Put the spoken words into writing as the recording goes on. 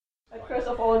First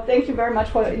of all, thank you very much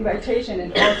for the invitation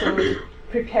and also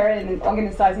preparing and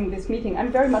organizing this meeting.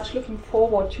 I'm very much looking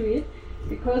forward to it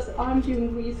because I'm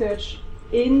doing research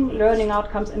in learning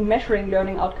outcomes and measuring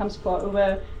learning outcomes for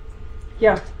over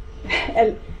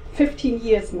 15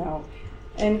 years now.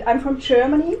 And I'm from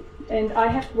Germany, and I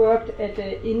have worked at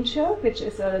the INCHER, which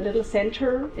is a little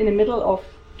center in the middle of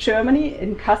Germany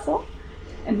in Kassel.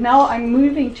 And now I'm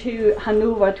moving to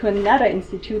Hanover to another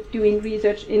institute doing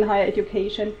research in higher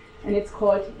education, and it's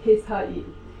called SRHE.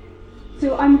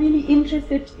 So I'm really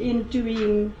interested in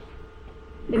doing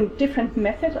different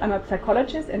methods. I'm a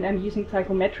psychologist and I'm using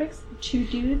psychometrics to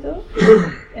do so.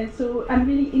 And so I'm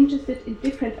really interested in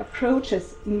different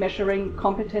approaches in measuring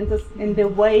competences in the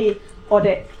way or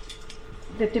the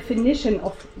definition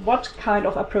of what kind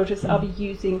of approaches are we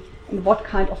using and what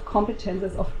kind of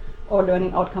competences or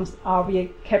learning outcomes are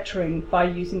we capturing by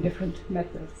using different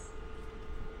methods.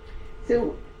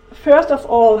 So first of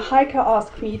all, Heike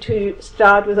asked me to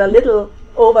start with a little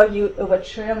overview over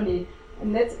Germany,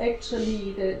 and that's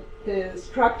actually the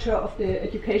structure of the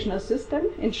educational system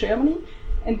in Germany.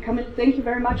 And Camille, thank you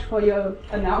very much for your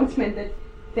announcement that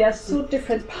there are so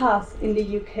different paths in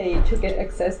the UK to get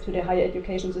access to the higher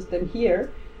education system here.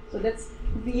 So that's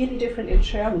really different in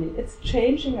Germany. It's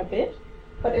changing a bit,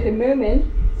 but at the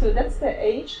moment, so that's the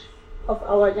age of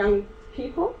our young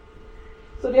people.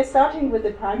 So they're starting with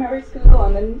the primary school,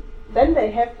 and then they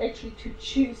have actually to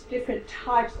choose different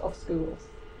types of schools.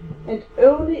 And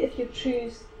only if you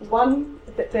choose one,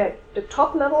 the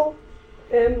top level,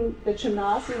 the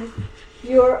gymnasium,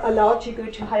 you're allowed to go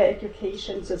to higher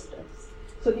education systems.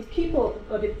 So the people,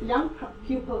 or the young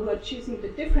people who are choosing the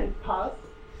different paths,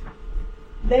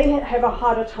 they have a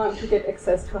harder time to get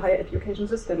access to higher education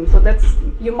systems. So that's,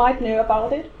 you might know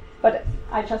about it, but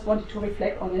I just wanted to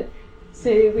reflect on it. So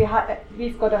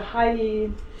we've got a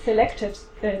highly selective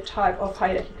type of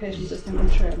higher education system in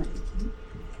Germany.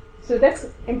 So that's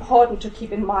important to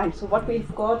keep in mind. So what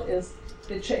we've got is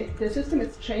the system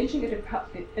is changing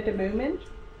at the moment.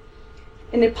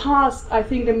 In the past, I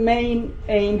think the main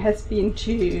aim has been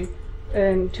to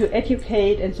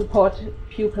educate and support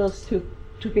pupils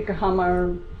to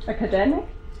become academic.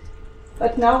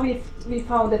 But now we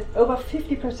found that over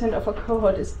 50% of our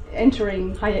cohort is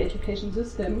entering higher education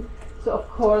system. So of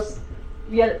course,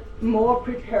 we are more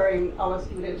preparing our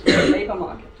students for the labor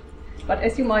market. But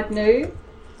as you might know,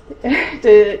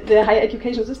 the higher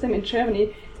education system in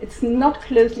Germany, it's not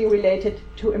closely related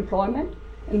to employment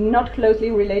and not closely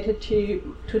related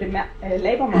to the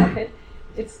labor market.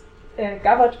 It's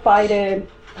governed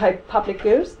by public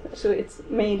goods, so it's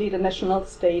mainly the national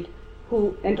state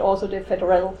and also the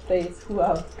federal states who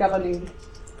are governing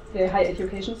the higher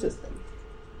education system.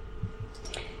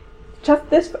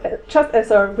 Just as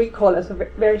a recall, as a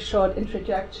very short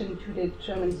introduction to the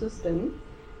German system.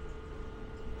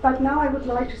 But now I would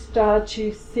like to start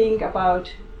to think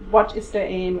about what is the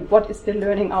aim, what is the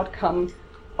learning outcome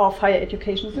of higher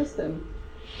education system.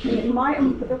 And in my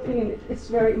opinion, it's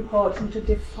very important to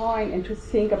define and to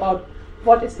think about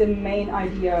what is the main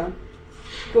idea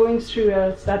going through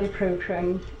a study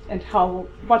program and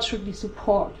what should we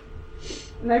support.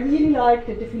 And I really like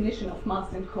the definition of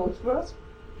Master and Coatsworth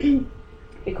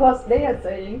because they are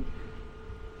saying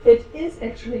it is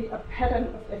actually a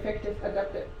pattern of effective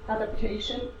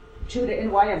adaptation to the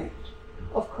environment.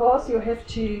 Of course, you have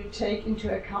to take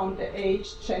into account the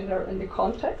age, gender, and the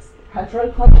context,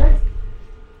 cultural context.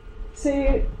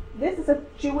 So this is a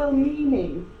dual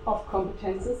meaning of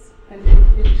competences, and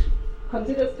it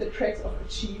considers the tracks of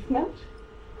achievement,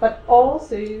 but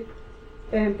also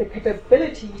the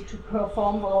capability to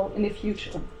perform well in the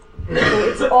future. So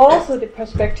it's also the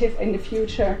perspective in the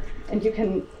future, and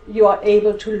you are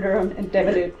able to learn and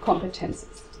develop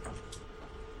competences.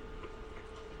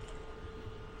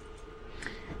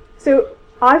 So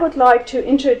I would like to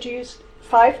introduce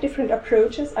 5 different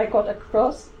approaches I got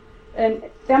across, and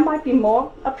there might be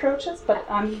more approaches, but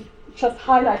I'm just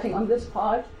highlighting on this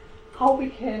part how we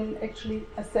can actually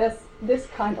assess this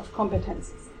kind of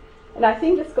competencies. And I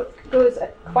think this goes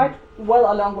quite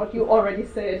well along what you already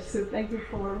said, so thank you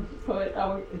for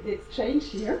our exchange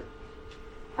here.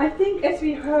 I think, as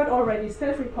we heard already,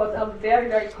 self-reports are very,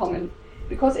 very common,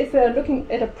 because if we're looking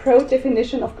at a broad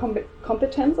definition of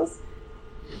competences,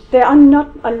 there are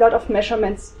not a lot of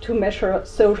measurements to measure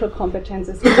social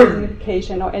competences,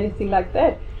 communication, or anything like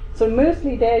that. So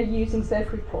mostly they're using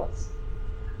self-reports.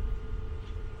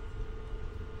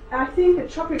 I think the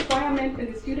job requirement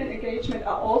and the student engagement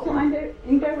are also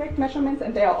indirect measurements,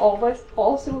 and they are always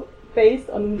also based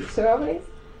on surveys.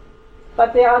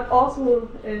 But there are also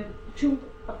 2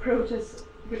 approaches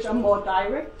which are more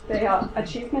direct. They are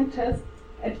achievement tests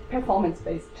and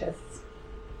performance-based tests.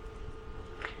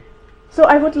 So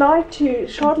I would like to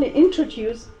shortly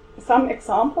introduce some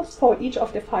examples for each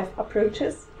of the 5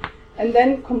 approaches and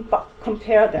then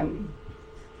compare them.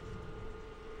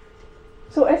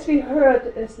 So as we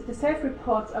heard, the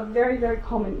self-reports are very, very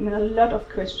common in a lot of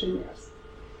questionnaires.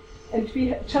 And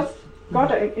we just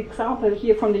got an example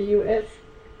here from the US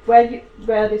where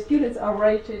the students are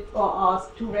rated or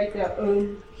asked to rate their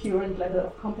own current level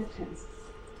of competence.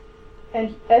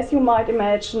 And as you might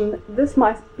imagine, this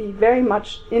might be very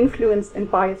much influenced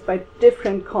and biased by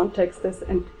different contexts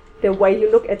and the way you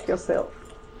look at yourself.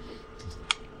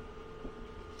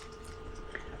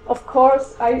 Of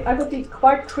course, I would be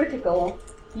quite critical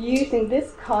using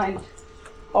this kind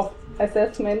of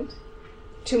assessment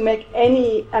to make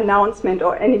any announcement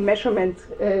or any measurement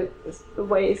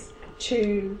ways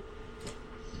to,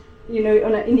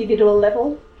 on an individual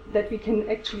level, that we can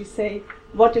actually say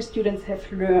what the students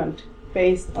have learned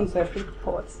based on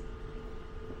self-reports.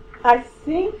 I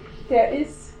think there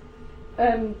is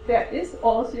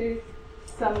also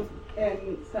some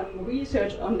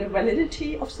research on the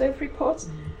validity of self-reports,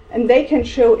 and they can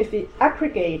show if we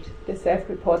aggregate the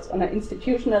self-reports on an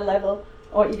institutional level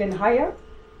or even higher,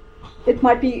 it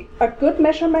might be a good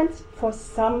measurement for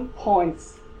some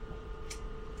points.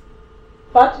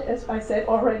 But as I said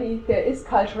already, there is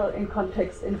cultural and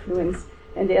context influence,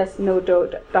 and there's no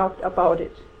doubt about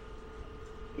it.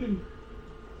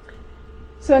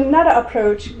 So another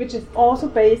approach, which is also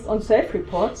based on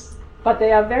self-reports, but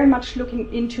they are very much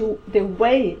looking into the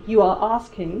way you are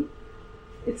asking,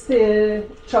 it's the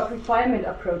job requirement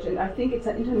approach, and I think it's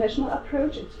an international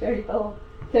approach. It's very well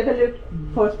developed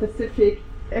for specific,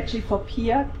 actually for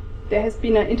peer. There has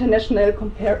been an international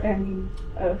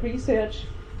research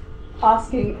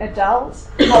asking adults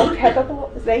how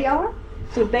capable they are,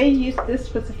 so they use this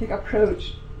specific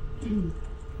approach.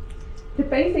 The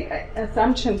basic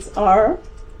assumptions are,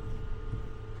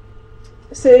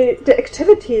 so the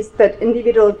activities that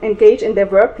individuals engage in their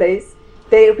workplace,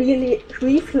 they really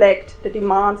reflect the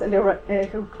demands and the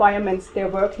requirements they're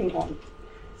working on.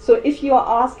 So if you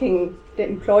are asking the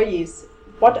employees,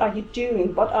 what are you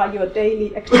doing, what are your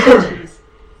daily activities,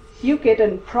 you get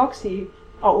a proxy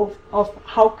of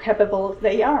how capable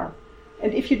they are.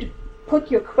 And if you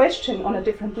put your question on a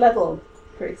different level,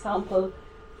 for example,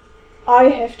 I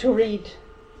have to read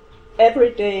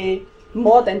every day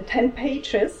more than 10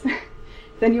 pages,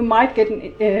 then you might get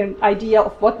an idea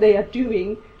of what they are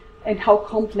doing and how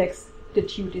complex the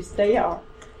duties they are.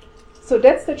 So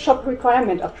that's the job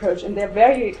requirement approach, and they're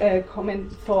very common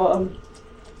for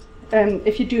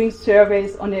if you're doing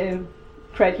surveys on the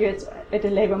graduates at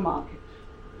the labor market.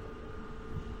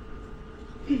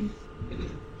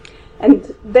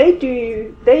 And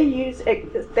they use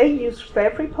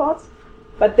self-reports,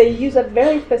 but they use a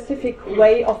very specific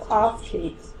way of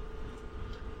asking.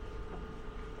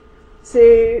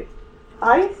 So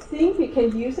I think we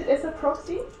can use it as a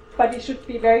proxy, but we should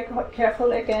be very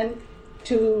careful again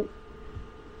to,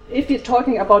 if you're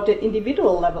talking about the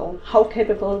individual level, how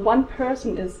capable one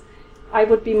person is, I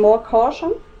would be more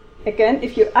cautious. Again,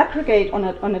 if you aggregate on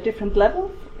a different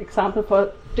level, example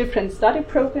for different study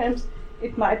programs,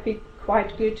 it might be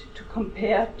quite good to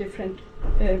compare different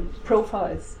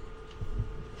profiles.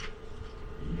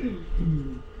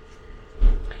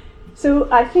 So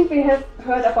I think we have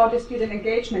heard about the student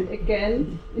engagement.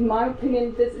 Again, in my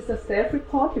opinion, this is a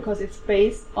self-report because it's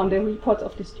based on the reports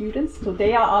of the students. So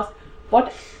they are asked,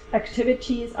 what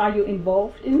activities are you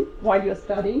involved in while you're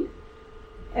studying?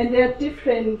 And there are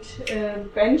different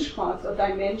benchmarks or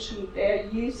dimensions they're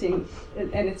using,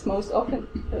 and it's most often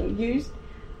used.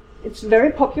 It's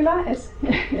very popular, as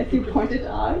you pointed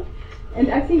out.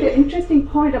 And I think the interesting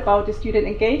point about the student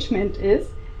engagement is,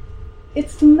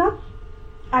 it's not,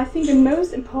 I think the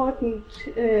most important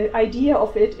idea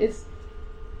of it is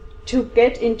to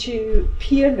get into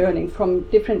peer learning from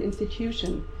different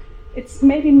institutions. It's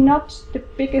maybe not the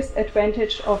biggest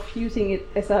advantage of using it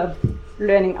as a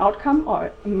learning outcome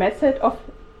or a method of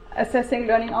assessing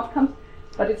learning outcomes,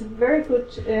 but it's a very good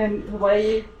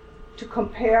way to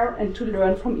compare and to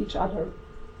learn from each other.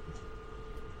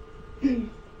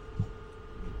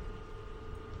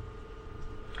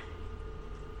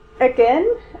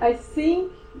 Again, I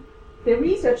think the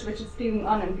research which is going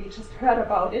on, and we just heard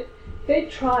about it, they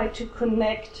try to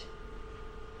connect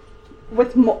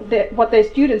with what their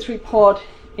students report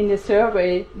in the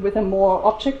survey with a more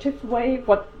objective way,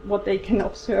 what they can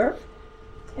observe.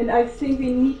 And I think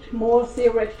we need more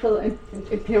theoretical and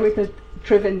empirical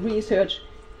driven research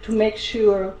to make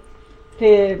sure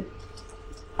the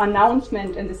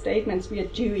announcement and the statements we are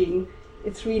doing,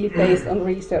 it's really based on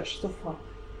research so far.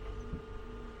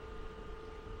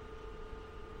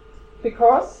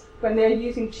 because when they're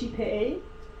using GPA,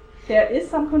 there is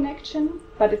some connection,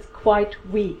 but it's quite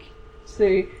weak.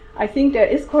 So I think there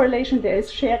is correlation, there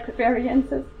is shared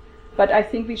variances, but I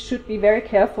think we should be very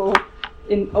careful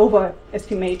in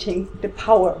overestimating the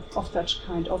power of such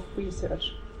kind of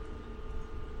research.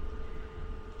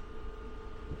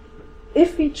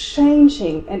 If we're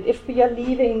changing and if we are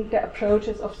leaving the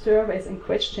approaches of surveys and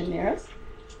questionnaires,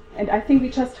 and I think we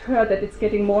just heard that it's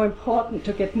getting more important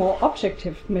to get more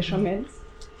objective measurements,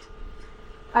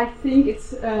 I think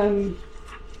it's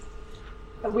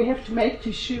we have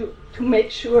to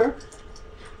make sure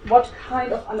what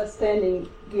kind of understanding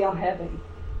we are having.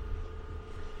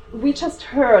 We just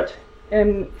heard,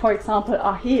 for example,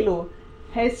 Arhelo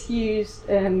has used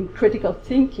critical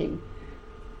thinking,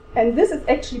 and this is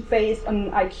actually based on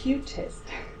an IQ test.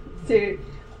 So,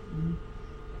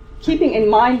 keeping in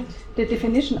mind the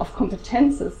definition of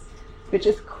competences, which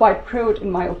is quite broad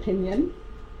in my opinion,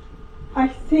 I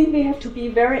think we have to be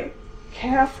very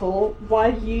careful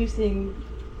while using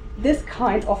this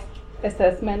kind of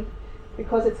assessment,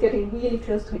 because it's getting really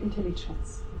close to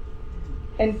intelligence.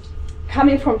 And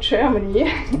coming from Germany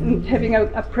and having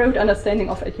a broad understanding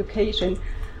of education,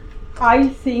 I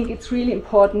think it's really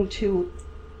important to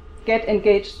get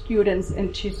engaged students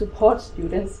and to support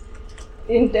students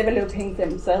in developing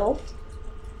themselves.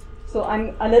 So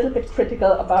I'm a little bit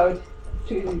critical about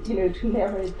to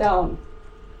narrow it down.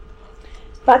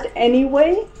 But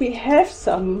anyway, we have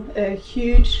some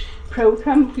huge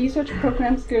research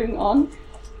programs going on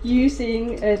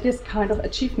using this kind of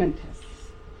achievement tests.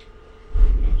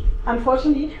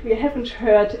 Unfortunately, we haven't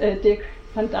heard Dirk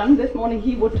van Dam this morning.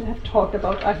 He would have talked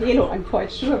about Arhelo, I'm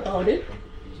quite sure about it.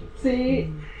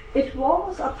 It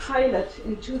was a pilot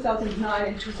in 2009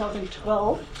 and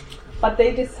 2012, but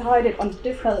they decided on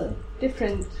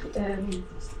different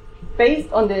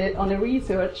based on the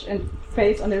research and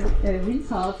based on the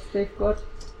results they've got,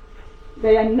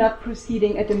 they are not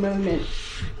proceeding at the moment.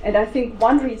 And I think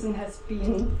one reason has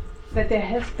been that there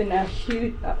has been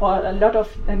a lot of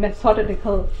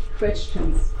methodological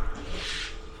questions.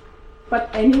 But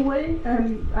anyway,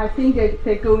 I think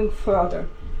they're going further.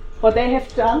 What they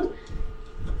have done,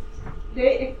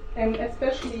 they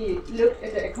especially looked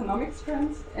at the economic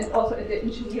strands and also at the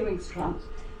engineering strands.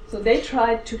 So they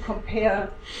tried to compare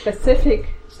specific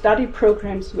study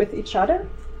programs with each other.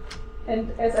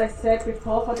 And as I said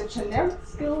before, for the generic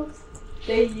skills,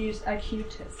 they used IQ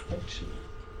tests actually.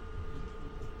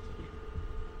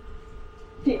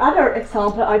 The other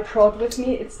example I brought with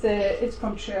me, it's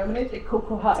from Germany, the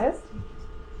COCO-HS.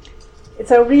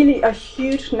 It's a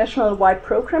huge national-wide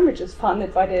program which is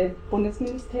funded by the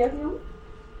Bundesministerium.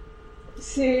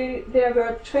 So there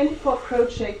were 24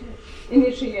 projects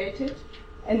initiated,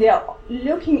 and they are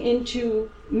looking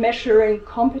into measuring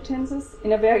competences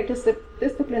in a very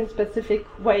discipline-specific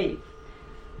way.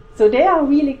 So they are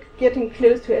really getting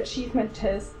close to achievement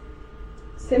tests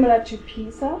similar to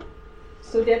PISA.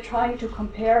 So they're trying to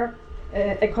compare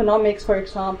economics, for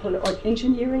example, or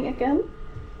engineering again,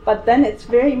 but then it's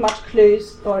very much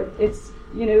close, or it's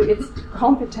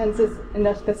competences in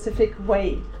a specific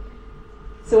way.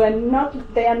 So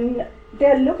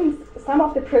they're looking. Some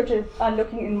of the projects are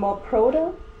looking in more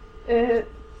broader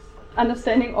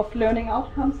understanding of learning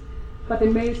outcomes, but the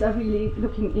most are really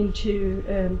looking into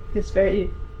this very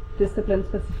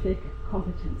discipline-specific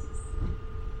competences.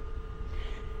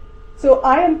 So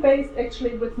I am based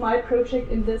actually with my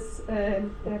project in this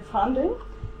funding,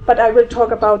 but I will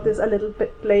talk about this a little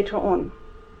bit later on.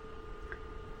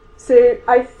 So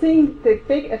I think the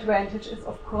big advantage is,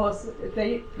 of course,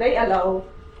 they allow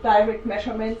direct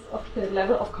measurements of the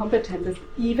level of competences,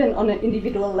 even on an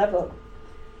individual level.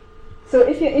 So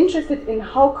if you're interested in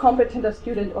how competent a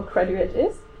student or graduate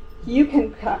is, you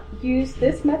can use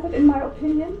this method, in my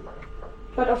opinion.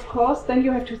 But of course, then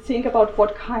you have to think about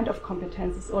what kind of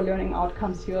competences or learning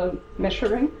outcomes you're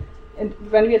measuring. And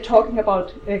when we are talking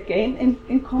about gain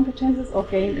in competences or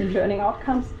gain in learning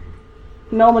outcomes,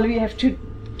 normally we have to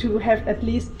have at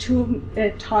least 2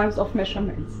 times of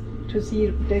measurements to see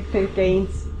the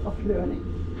gains of learning.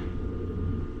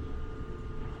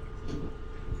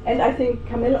 And I think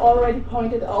Camille already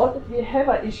pointed out that we have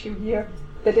an issue here,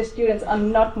 that the students are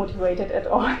not motivated at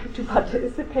all to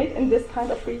participate in this kind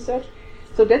of research.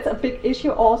 So that's a big issue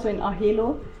also in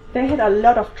Arhelo. They had a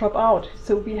lot of dropout,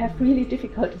 so we have really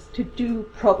difficulties to do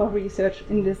proper research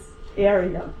in this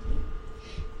area.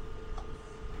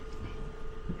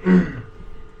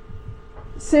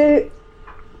 So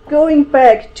going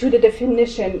back to the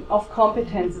definition of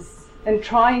competences and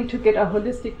trying to get a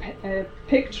holistic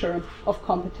picture of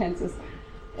competences,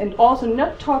 and also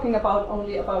not talking about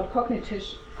only about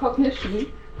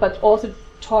cognition, but also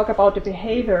talk about the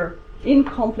behavior in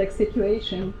complex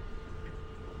situations,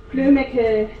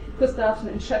 Blumeke, Gustafsson,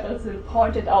 and Sheppelson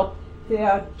pointed out there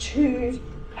are two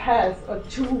paths or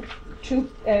two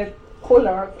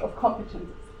polars of competences.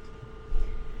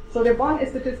 So the one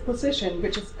is the disposition,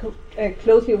 which is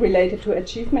closely related to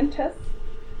achievement tests.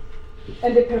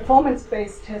 And the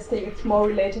performance-based testing is more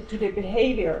related to the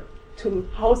behavior, to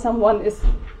how someone is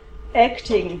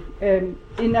acting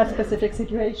in a specific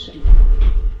situation.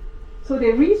 So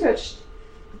the research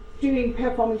doing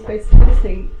performance-based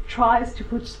testing tries to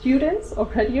put students or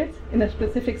graduates in a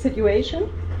specific situation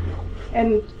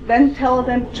and then tell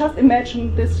them, just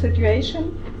imagine this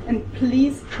situation and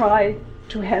please try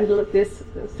to handle this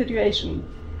situation.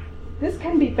 This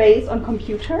can be based on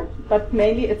computer, but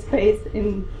mainly it's based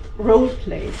in role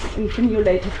plays, in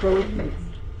simulated role plays.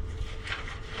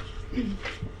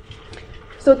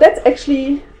 So that's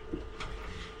actually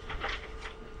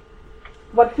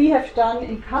what we have done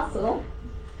in Kassel.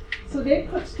 So they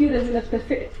put students in a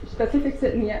specific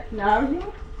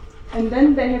scenario, and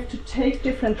then they have to take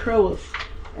different roles.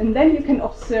 And then you can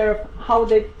observe how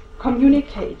they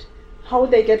communicate, how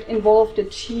they get involved in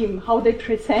team, how they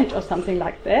present or something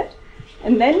like that.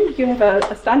 And then you have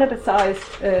a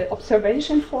standardized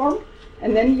observation form,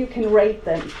 and then you can rate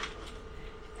them.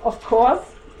 Of course,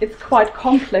 it's quite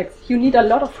complex. You need a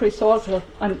lot of resources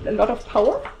and a lot of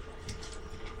power.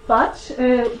 But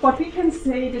what we can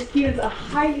say, the students are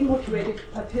highly motivated to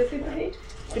participate,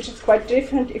 which is quite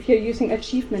different if you're using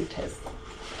achievement tests.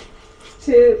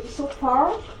 So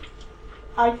far,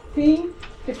 I think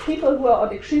the people who are, or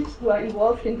the groups who are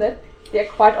involved in that, they're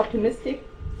quite optimistic,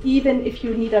 even if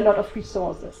you need a lot of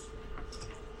resources.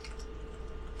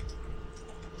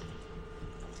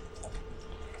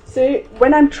 So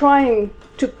when I'm trying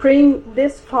to bring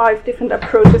these 5 different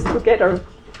approaches together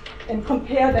and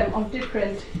compare them on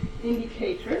different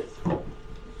indicators,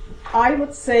 I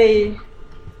would say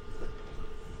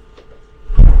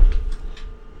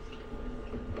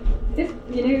if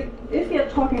we are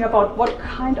talking about what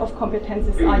kind of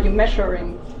competences are you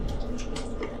measuring,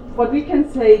 what we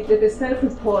can say that the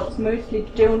self-reports mostly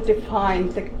don't define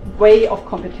the way of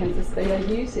competences they are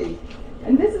using.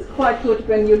 And this is quite good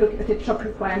when you look at the job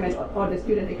requirement or the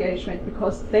student engagement,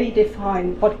 because they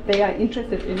define what they are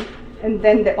interested in, and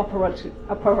then they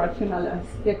operationalize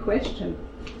their question.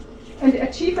 And the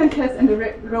achievement tests and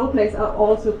the role plays are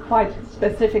also quite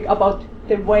specific about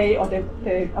the way or the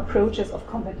approaches of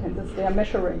competences they are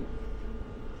measuring.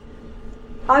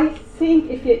 I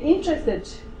think if you're interested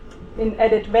in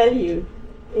added value,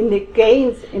 in the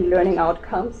gains in learning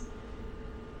outcomes,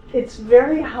 it's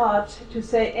very hard to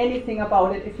say anything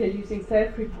about it if you're using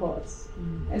self-reports.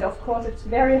 And of course it's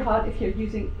very hard if you're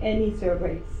using any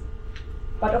surveys.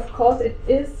 But of course it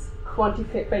is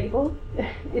quantifiable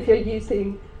if you're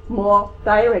using more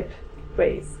direct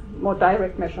ways, more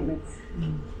direct measurements.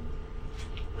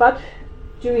 But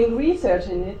doing research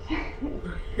in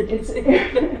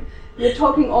it, you're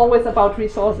talking always about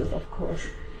resources, of course.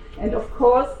 And of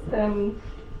course,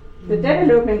 the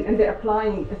development and the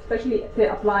applying, especially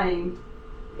the applying,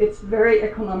 it's very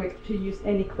economic to use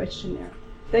any questionnaire.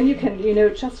 Then you can,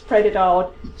 just spread it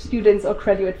out, students or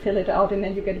graduates fill it out, and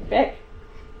then you get it back.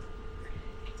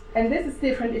 And this is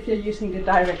different if you're using the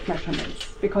direct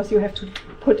measurements, because you have to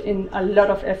put in a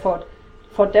lot of effort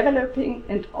for developing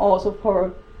and also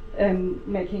for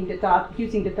making the data,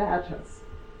 using the data.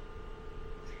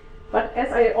 But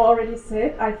as I already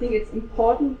said, I think it's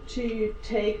important to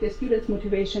take the students'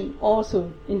 motivation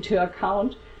also into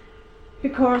account,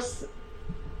 because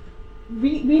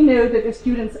we know that the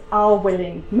students are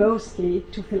willing mostly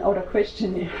to fill out a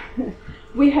questionnaire.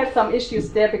 We have some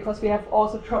issues there because we have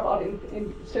also dropout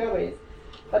in surveys,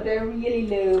 but they're really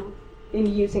low in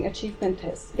using achievement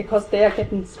tests because they are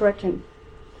getting threatened.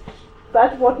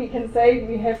 But what we can say,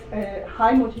 we have a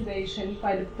high motivation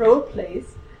by the role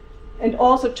plays, and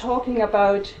also talking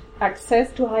about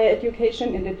access to higher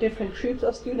education in the different groups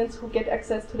of students who get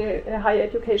access to the higher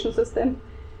education system.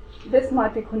 This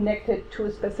might be connected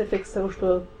to specific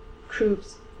social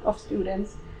groups of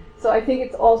students. So I think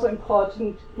it's also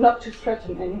important not to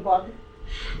threaten anyone,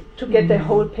 to get the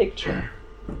whole picture.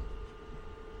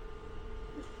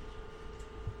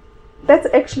 That's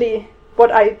actually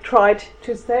what I tried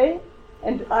to say,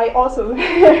 and I also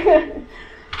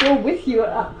go with you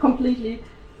completely.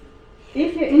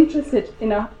 If you're interested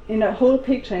in a whole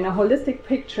picture, in a holistic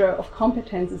picture of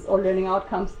competences or learning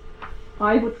outcomes,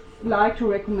 I would like to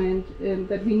recommend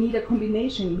that we need a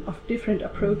combination of different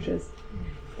approaches.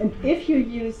 And if you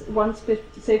use one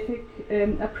specific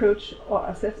approach or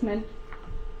assessment,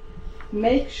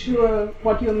 make sure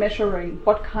what you're measuring,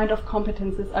 what kind of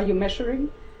competences are you measuring,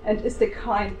 and is the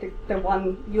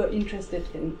one you're interested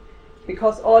in,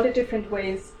 because all the different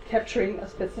ways capturing a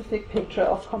specific picture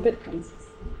of competencies.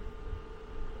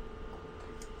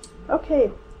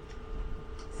 Okay,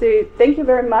 so thank you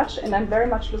very much, and I'm very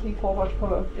much looking forward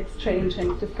for exchange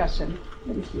and discussion.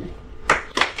 Thank you.